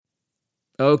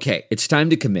Okay, it's time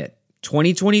to commit.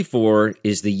 2024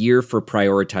 is the year for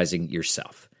prioritizing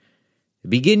yourself.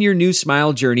 Begin your new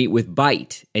smile journey with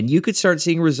Byte, and you could start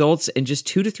seeing results in just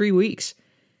 2 to 3 weeks.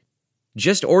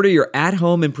 Just order your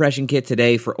at-home impression kit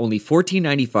today for only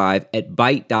 $14.95 at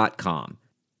Byte.com.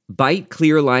 Byte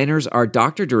clear liners are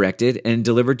doctor-directed and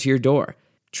delivered to your door.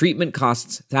 Treatment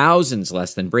costs thousands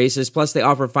less than braces, plus they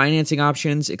offer financing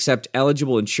options, accept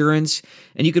eligible insurance,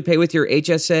 and you could pay with your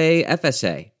HSA,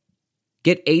 FSA.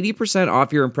 Get 80%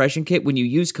 off your impression kit when you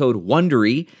use code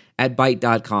WONDERY at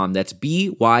Byte.com. That's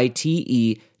BYTE.com.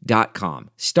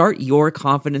 Start your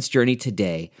confidence journey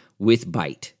today with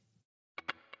Byte.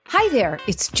 Hi there,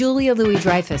 it's Julia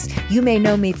Louis-Dreyfus. You may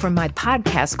know me from my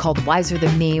podcast called Wiser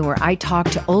Than Me, where I talk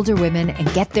to older women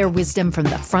and get their wisdom from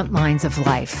the front lines of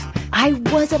life. I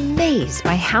was amazed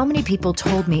by how many people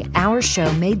told me our show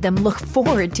made them look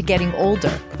forward to getting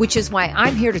older, which is why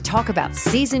I'm here to talk about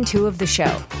season 2 of the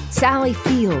show. Sally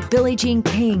Field, Billie Jean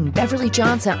King, Beverly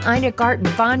Johnson, Ina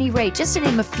Garten, Bonnie Raitt, just to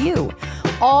name a few.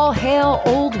 All hail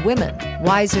old women.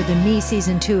 Wiser Than Me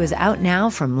season 2 is out now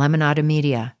from Lemonada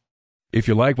Media. If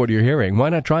you like what you're hearing, why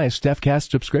not try a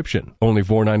StephCast subscription? Only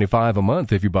 $4.95 a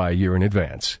month if you buy a year in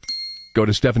advance. Go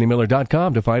to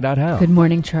StephanieMiller.com to find out how. Good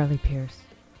morning, Charlie Pierce.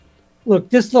 Look,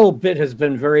 this little bit has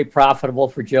been very profitable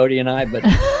for Jody and I, but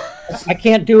I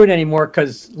can't do it anymore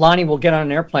because Lonnie will get on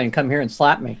an airplane and come here and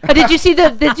slap me. Did you see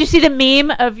the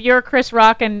meme of your Chris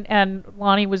Rock and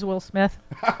Lonnie was Will Smith?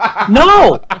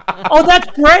 No! Oh, that's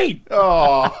great!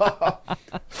 Oh.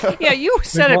 Yeah, you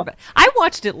said it. I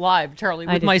watched it live, Charlie,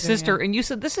 with my sister, and you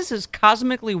said this is as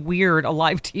cosmically weird a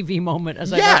live TV moment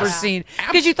as I've ever seen.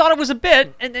 Because you thought it was a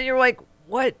bit, and then you're like,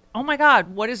 what? Oh my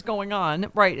God, what is going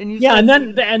on? Right. And you and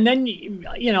then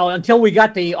you know, until we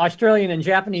got the Australian and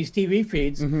Japanese TV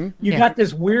feeds, you got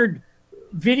this weird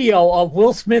video of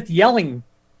Will Smith yelling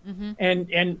and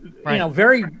you know,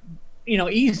 very, you know,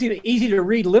 easy to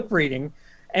read lip reading,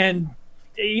 and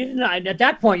you didn't, at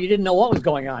that point you didn't know what was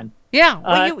going on. Yeah,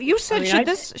 well, you said, should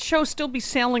this show still be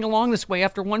sailing along this way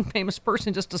after one famous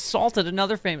person just assaulted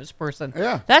another famous person?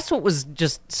 Yeah. That's what was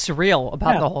just surreal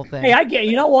about the whole thing. Hey,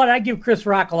 you know what? I give Chris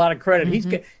Rock a lot of credit.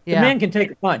 The man can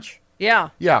take a punch.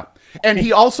 Yeah. Yeah. And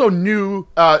he also knew,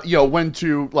 you know, when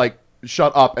to, like,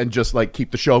 shut up and just, like, keep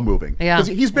the show moving. Yeah.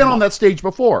 Because he's been on that stage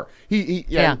before. He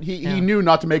knew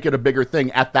not to make it a bigger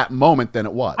thing at that moment than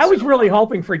it was. I was really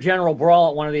hoping for General Brawl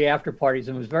at one of the after parties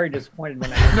and was very disappointed when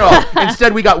that No,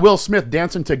 instead we got Will Smith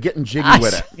dancing to Getting Jiggy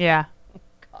with it. Yeah.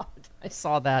 God, I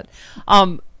saw that.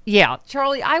 Yeah,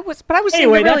 Charlie, I was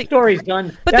anyway, really, that story's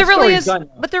done. But there really is,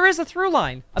 but there is a through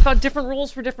line about different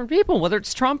rules for different people, whether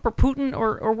it's Trump or Putin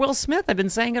or Will Smith. I've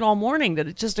been saying it all morning that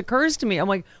it just occurs to me. I'm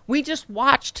like, we just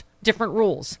watched different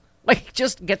rules. Like,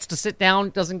 just gets to sit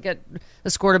down, doesn't get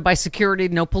escorted by security,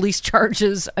 no police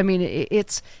charges. I mean,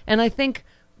 and I think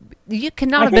you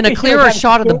cannot have been a clearer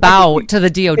shot of the bow to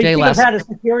the DOJ last. Had a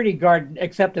security guard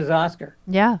accept his Oscar.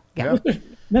 Yeah.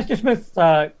 Mr. Smith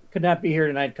could not be here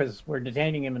tonight because we're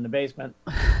detaining him in the basement.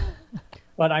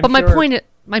 But my point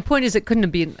is, it couldn't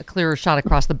have been a clearer shot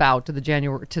across the bow to the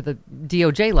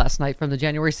DOJ last night from the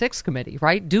January 6th committee,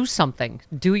 right? Do something.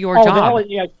 Do your job.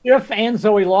 Schiff and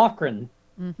Zoe Lofgren,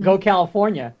 Go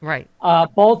California. Right.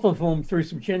 Both of whom threw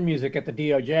some chin music at the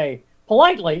DOJ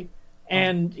politely,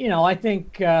 and I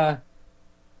think but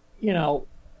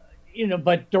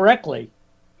directly.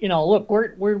 Look,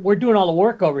 we're doing all the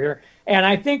work over here, and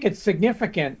I think it's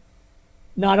significant.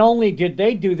 Not only did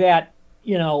they do that,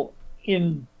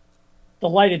 in the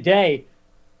light of day,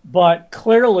 but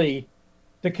clearly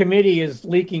the committee is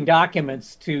leaking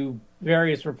documents to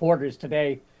various reporters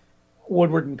today,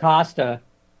 Woodward and Costa,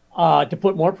 to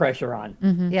put more pressure on.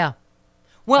 Mm-hmm. Yeah.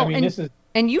 Well,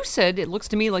 and you said it looks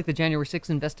to me like the January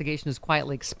 6th investigation has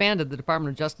quietly expanded. The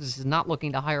Department of Justice is not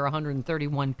looking to hire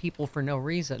 131 people for no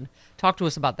reason. Talk to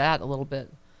us about that a little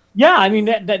bit. Yeah, I mean,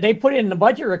 they put in the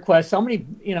budget request. Somebody,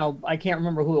 I can't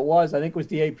remember who it was. I think it was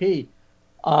the AP,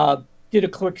 did a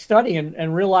quick study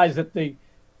and realized that the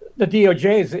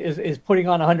DOJ is putting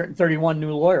on 131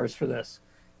 new lawyers for this.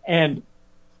 And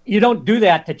you don't do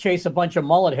that to chase a bunch of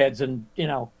mullet heads in,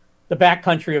 the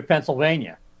backcountry of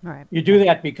Pennsylvania. Right. You do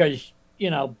that because,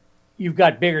 you've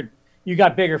got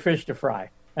bigger fish to fry,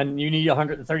 and you need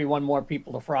 131 more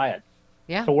people to fry it.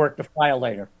 Yeah. To work the file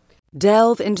later.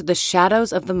 Delve into the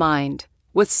shadows of the mind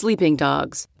with Sleeping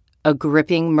Dogs, a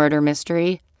gripping murder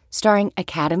mystery starring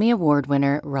Academy Award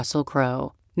winner Russell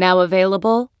Crowe. Now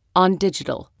available on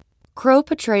digital. Crowe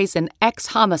portrays an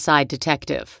ex-homicide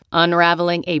detective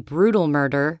unraveling a brutal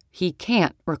murder he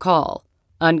can't recall.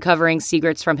 Uncovering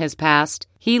secrets from his past,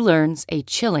 he learns a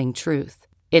chilling truth.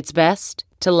 It's best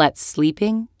to let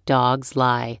sleeping dogs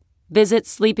lie. Visit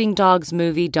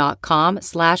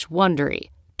sleepingdogsmovie.com/Wondery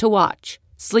to watch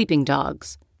Sleeping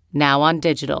Dogs, now on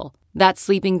digital. That's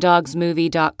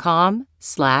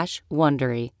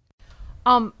sleepingdogsmovie.com/Wondery.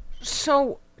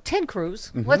 So Ted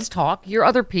Cruz, let's talk. Your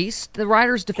other piece, the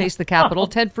rioters defaced the Capitol.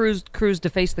 Ted Cruz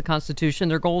defaced the Constitution.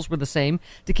 Their goals were the same,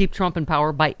 to keep Trump in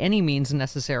power by any means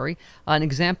necessary. An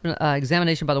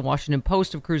examination by the Washington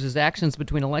Post of Cruz's actions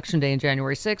between Election Day and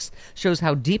January 6th shows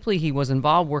how deeply he was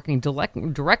involved, working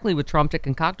directly with Trump to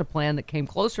concoct a plan that came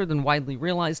closer than widely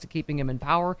realized to keeping him in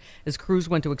power, as Cruz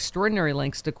went to extraordinary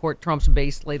lengths to court Trump's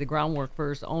base, lay the groundwork for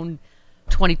his own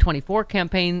 2024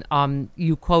 campaign.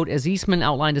 You quote, as Eastman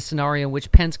outlined a scenario in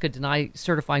which Pence could deny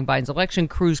certifying Biden's election,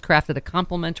 Cruz crafted a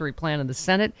complementary plan in the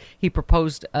Senate. He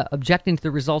proposed objecting to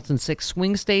the results in 6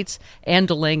 swing states and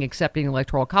delaying accepting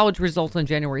Electoral College results on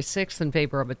January 6th in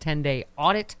favor of a 10-day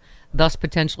audit, thus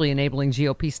potentially enabling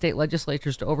GOP state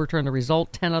legislatures to overturn the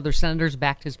result. 10 other senators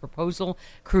backed his proposal.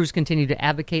 Cruz continued to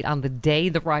advocate on the day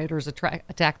the rioters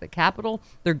attacked the Capitol.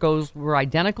 Their goals were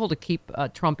identical: to keep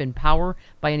Trump in power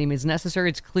by any means necessary.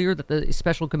 It's clear that the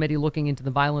special committee looking into the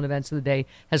violent events of the day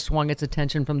has swung its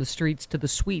attention from the streets to the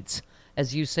suites.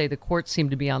 As you say, the courts seem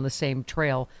to be on the same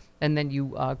trail. And then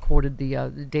you quoted the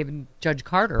David Judge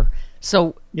Carter.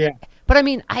 So, yeah. But I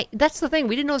mean, that's the thing.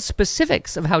 We didn't know the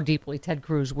specifics of how deeply Ted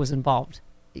Cruz was involved.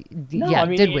 No, yeah, I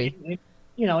mean, did we?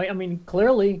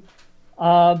 Clearly,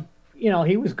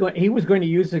 he was going to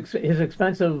use his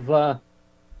expensive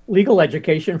legal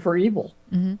education for evil.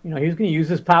 Mm-hmm. He was going to use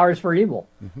his powers for evil.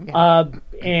 Mm-hmm.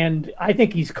 And I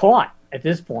think he's caught at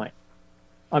this point.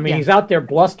 I mean, he's out there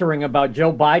blustering about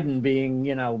Joe Biden being,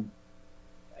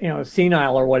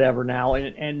 senile or whatever now,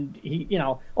 and he,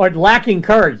 or lacking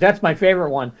courage. That's my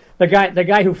favorite one. The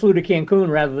guy who flew to Cancun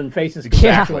rather than face his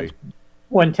consequences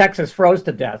when Texas froze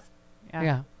to death.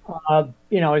 Yeah.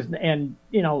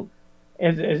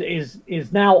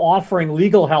 Is now offering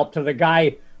legal help to the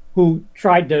guy who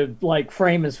tried to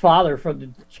frame his father for the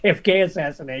JFK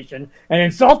assassination and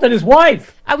insulted his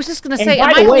wife. I was just going to say, am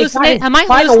I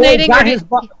hallucinating?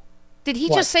 Did he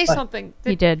just say something?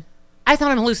 He did. I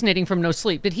thought I'm hallucinating from no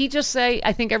sleep. Did he just say,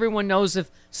 I think everyone knows if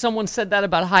someone said that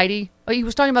about Heidi? Oh, he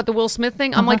was talking about the Will Smith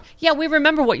thing? I'm like, yeah, we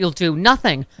remember what you'll do.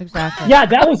 Nothing. Exactly. Yeah,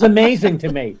 that was amazing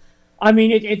to me. I mean,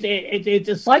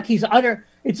 it's like he's utter.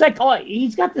 It's like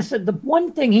he's got this. The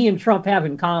one thing he and Trump have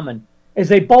in common is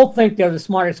they both think they're the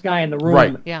smartest guy in the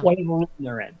room, whatever room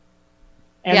they're in,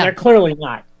 and they're clearly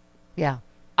not. Yeah.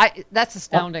 That's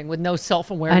astounding with no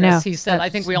self-awareness. He said, I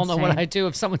think we all know what I'd do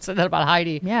if someone said that about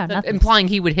Heidi. Yeah, implying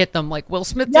he would hit them like Will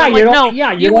Smith did.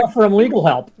 Yeah, you'd offer him legal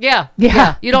help. Yeah.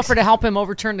 You'd offer to help him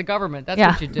overturn the government. That's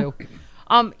what you do.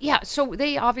 So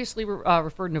they obviously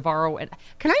referred Navarro. And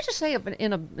can I just say,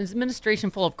 in an administration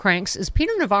full of cranks, is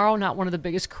Peter Navarro not one of the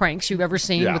biggest cranks you've ever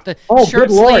seen with the shirt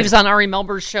sleeves on Ari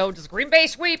Melber's show? Does Green Bay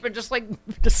sweep and just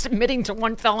submitting to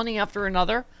one felony after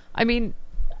another? I mean...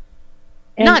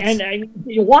 And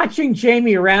watching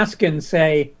Jamie Raskin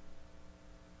say,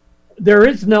 there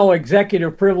is no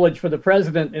executive privilege for the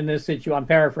president in this situation. I'm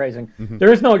paraphrasing. Mm-hmm.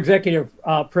 There is no executive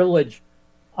privilege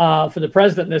for the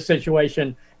president in this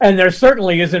situation, and there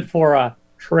certainly isn't for a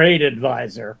trade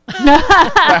advisor.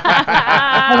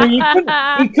 I mean,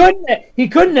 he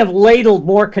couldn't have ladled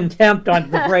more contempt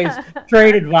on the phrase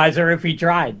trade advisor if he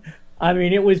tried. I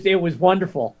mean, it was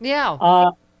wonderful. Yeah.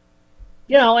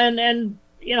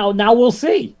 Now we'll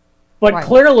see. But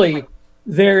clearly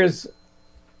there's,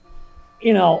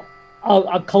 a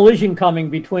collision coming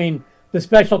between the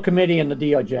special committee and the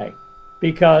DOJ,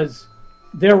 because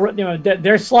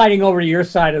they're sliding over to your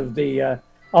side of the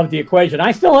equation.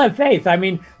 I still have faith. I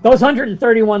mean, those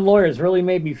 131 lawyers really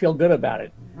made me feel good about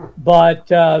it.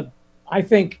 But I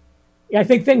think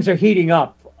things are heating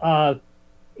up,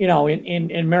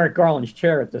 in Merrick Garland's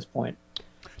chair at this point.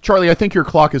 Charlie, I think your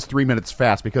clock is 3 minutes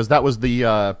fast, because that was the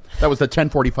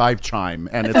 10:45 chime,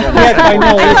 and it's almost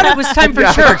I thought it was time for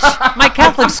church. My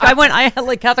I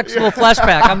had Catholic school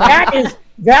flashback. I'm like,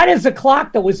 that is a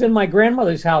clock that was in my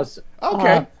grandmother's house.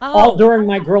 Okay. All during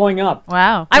my growing up.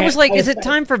 Wow. I was like, is it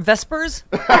time for Vespers?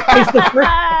 It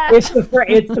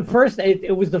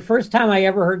was the first time I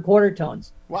ever heard quarter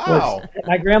tones. Wow. At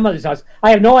my grandmother's house.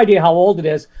 I have no idea how old it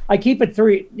is. I keep it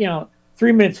 3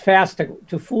 minutes fast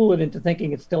to fool it into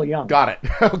thinking it's still young. Got it.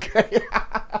 Okay.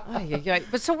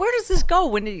 But so where does this go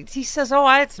when he says,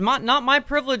 it's not my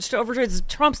privilege to overturn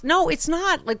Trump's? No, it's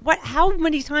not. Like, what? How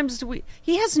many times do we?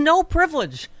 He has no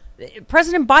privilege.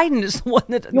 President Biden is the one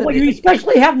that... you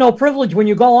especially have no privilege when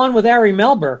you go on with Ari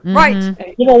Melber. Mm-hmm. Right. And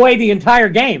give away the entire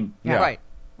game. Yeah.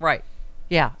 Right.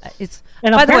 Yeah.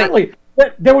 And apparently,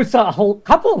 there was a whole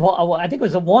couple of, I think it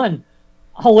was one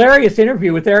hilarious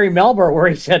interview with Ari Melber where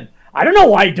he said, I don't know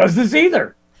why he does this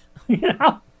either. You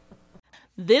know?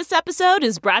 This episode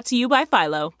is brought to you by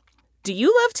Philo. Do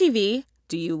you love TV?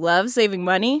 Do you love saving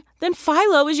money? Then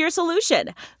Philo is your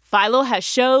solution. Philo has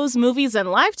shows, movies,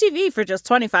 and live TV for just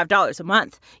 $25 a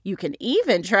month. You can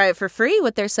even try it for free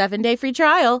with their 7-day free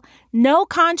trial. No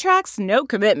contracts, no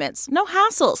commitments, no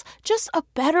hassles. Just a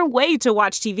better way to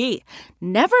watch TV.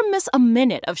 Never miss a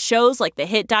minute of shows like the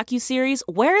hit docuseries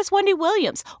Where is Wendy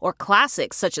Williams? Or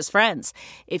classics such as Friends.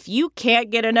 If you can't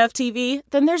get enough TV,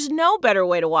 then there's no better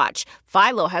way to watch.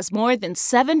 Philo has more than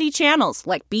 70 channels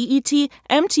like BET,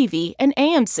 MTV, and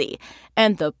AMC.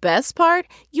 And the best part?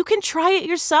 You can try it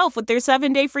yourself with their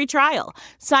 7-day free trial.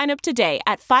 Sign up today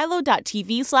at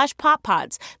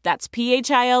philo.tv/poppods. That's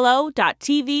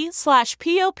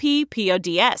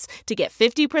philo.tv/poppods to get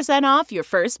 50% off your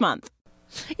first month.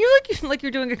 You look like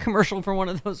you're doing a commercial for one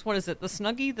of those. What is it? The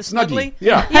Snuggie? The Snuggly?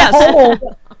 Yeah. Yes.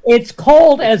 It's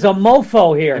cold as a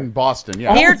mofo here. In Boston,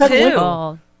 yeah. Here too.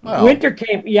 Oh, Well, Winter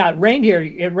came. Yeah, it rained here.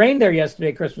 It rained there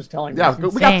yesterday. Chris was telling me. yeah,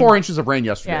 we got 4 inches of rain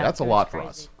yesterday. Yeah, That's a it was lot for crazy.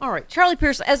 us. All right. Charlie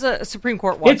Pierce, as a Supreme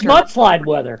Court watcher. It's mudslide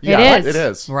weather. Yeah, is. It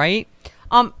is. Right?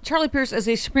 Charlie Pierce, as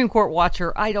a Supreme Court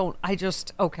watcher,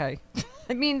 okay.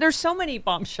 I mean, there's so many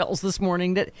bombshells this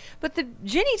morning but the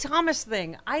Ginny Thomas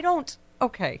thing,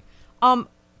 okay.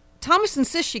 Thomas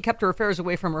insists she kept her affairs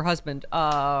away from her husband.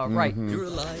 Right.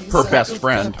 Her best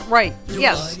friend. Right.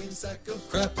 Yes.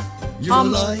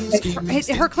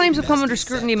 Her claims have come under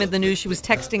scrutiny amid the news. She was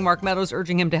texting Mark Meadows,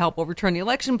 urging him to help overturn the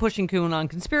election, pushing QAnon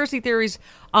conspiracy theories.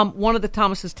 One of the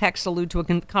Thomas's texts allude to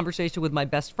a conversation with my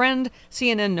best friend.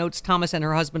 CNN notes Thomas and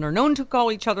her husband are known to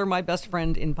call each other my best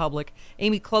friend in public.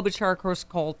 Amy Klobuchar, of course,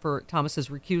 called for Thomas's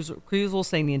recusal,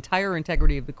 saying the entire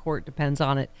integrity of the court depends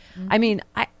on it. I mean,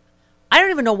 I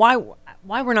don't even know why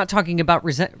we're not talking about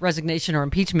resignation or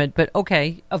impeachment, but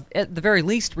okay, at the very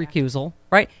least, recusal,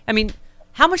 right? I mean,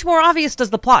 how much more obvious does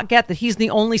the plot get that he's the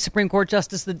only Supreme Court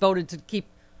justice that voted to keep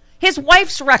his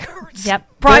wife's records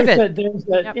private?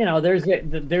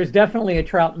 There's definitely a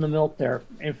trout in the milk there,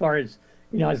 as far as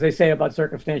as they say about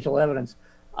circumstantial evidence.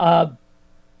 I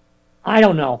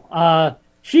don't know.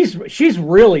 She's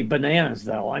really bananas,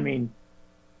 though. I mean,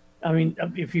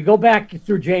 if you go back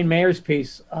through Jane Mayer's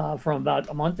piece from about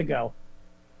a month ago,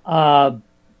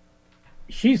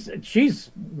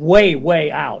 she's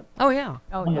way out. Oh yeah.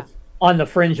 On the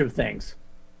fringe of things,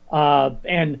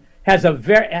 and has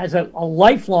a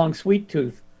lifelong sweet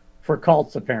tooth for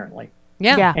cults, apparently.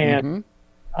 Yeah. And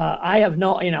I have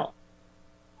no,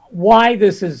 why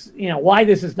this is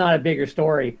not a bigger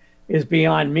story is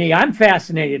beyond me. I'm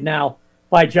fascinated now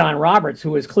by John Roberts,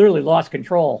 who has clearly lost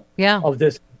control of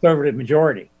this conservative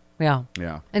majority. Yeah.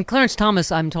 And Clarence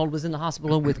Thomas, I'm told, was in the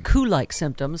hospital with coup-like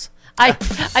symptoms. I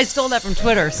stole that from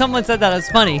Twitter. Someone said that. It's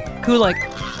funny. Coup-like.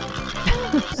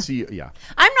 See, yeah.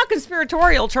 I'm not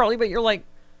conspiratorial, Charlie, but you're like,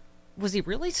 was he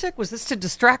really sick? Was this to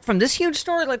distract from this huge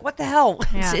story? Like, what the hell?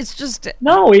 Yeah. It's just...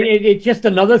 No, it's just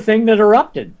another thing that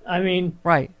erupted. I mean,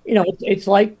 right. It's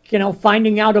like,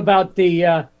 finding out about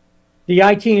the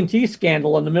IT&T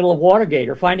scandal in the middle of Watergate,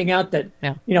 or finding out that,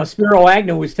 Spiro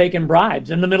Agnew was taking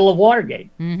bribes in the middle of Watergate.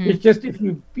 Mm-hmm. It's just, if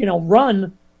you,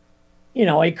 run,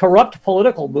 a corrupt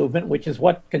political movement, which is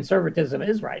what conservatism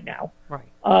is right now. Right.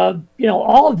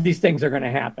 All of these things are going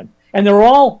to happen, and they're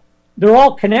all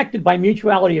connected by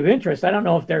mutuality of interest. I don't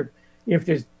know if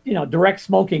there's direct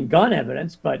smoking gun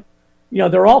evidence, but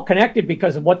they're all connected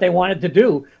because of what they wanted to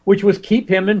do, which was keep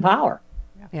him in power.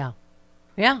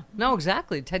 Yeah, no,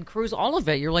 exactly. Ted Cruz, all of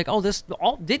it. You're like, this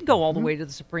all did go all the way to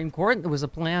the Supreme Court. There was a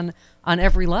plan on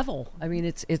every level. I mean,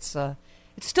 it's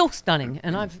still stunning,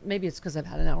 and maybe it's because I've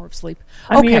had an hour of sleep.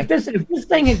 I mean, if this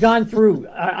thing had gone through,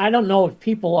 I don't know if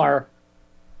people are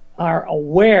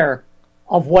aware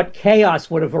of what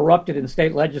chaos would have erupted in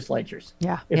state legislatures.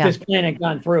 Yeah. If this plan had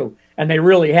gone through, and they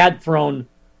really had thrown,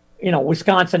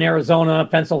 Wisconsin, Arizona,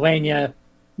 Pennsylvania,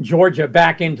 Georgia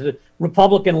back into the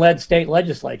Republican-led state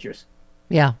legislatures.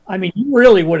 Yeah. I mean, you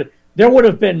really there would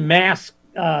have been mass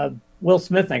Will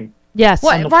Smithing. Yes.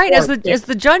 Well, right. As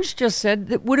the judge just said,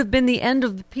 that would have been the end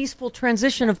of the peaceful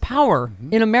transition of power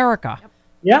in America.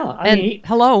 Yeah. I mean,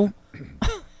 hello.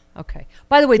 Okay.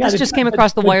 By the way, this just came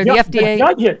across the wire. The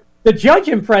FDA. The judge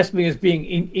impressed me as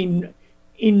being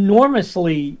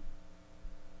enormously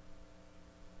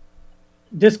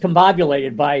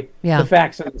discombobulated by the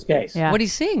facts of this case. Yeah. What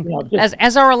he's seeing,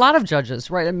 as are a lot of judges,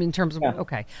 right? I mean, in terms of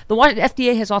okay, the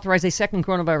FDA has authorized a second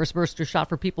coronavirus booster shot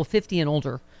for people 50 and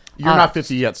older. You're not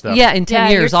 50 yet, Steph. Yeah, in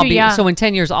 10 years I'll be young. So in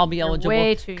 10 years I'll be eligible,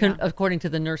 way too young. according to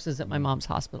the nurses at my mom's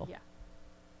hospital. Yeah.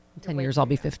 In 10 years I'll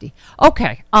be 50.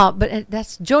 Okay, but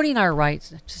that's Jody and I are right.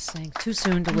 Just saying, too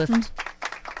soon to lift.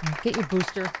 Get your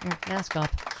booster, your mask up.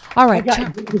 All right.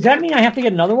 Does that mean I have to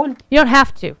get another one? You don't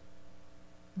have to.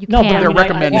 You No, but can. They're I mean,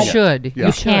 recommending You it. should. Yeah.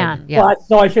 You should. can. Yeah.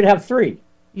 So I should have 3.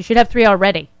 You should have 3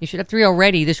 already. You should have 3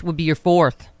 already. This would be your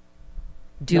 4th.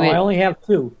 Do No, it. I only have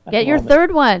 2. at Get the your moment.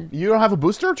 3rd one. You don't have a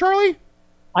booster, Charlie?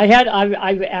 I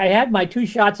had my 2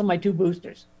 shots and my 2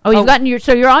 boosters. Oh, you've gotten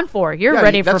so you're on 4. You're Yeah,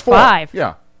 ready for that's 4. 5.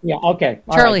 Yeah. Yeah. Okay.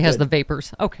 All Charlie right, has good. the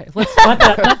vapors. Okay, let's.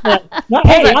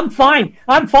 Hey, I'm fine.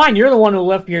 I'm fine. You're the one who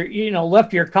left your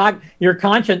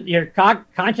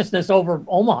consciousness over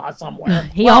Omaha somewhere.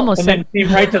 He almost and then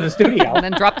came right to the studio. and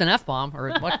then dropped an F-bomb or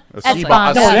what? S-bomb. A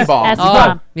C-bomb.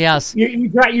 S-bomb. Yes.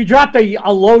 You dropped a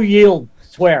low yield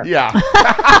swear. Yeah.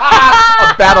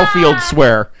 A battlefield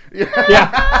swear.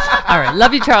 Yeah. All right.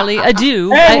 Love you, Charlie. Adieu.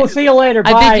 Hey, we'll see you later.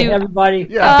 I Bye, bid you- everybody.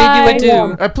 Yeah. I bid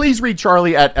you adieu. Please read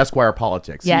Charlie at Esquire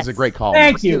Politics. Yes. He's a great column.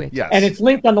 Thank you. Yes. And it's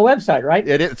linked on the website, right?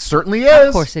 It certainly is.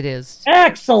 Of course it is.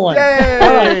 Excellent. Yay.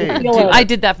 All right, see you later. I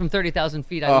did that from 30,000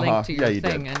 feet. I linked to Yeah, your you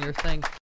thing did. and your thing.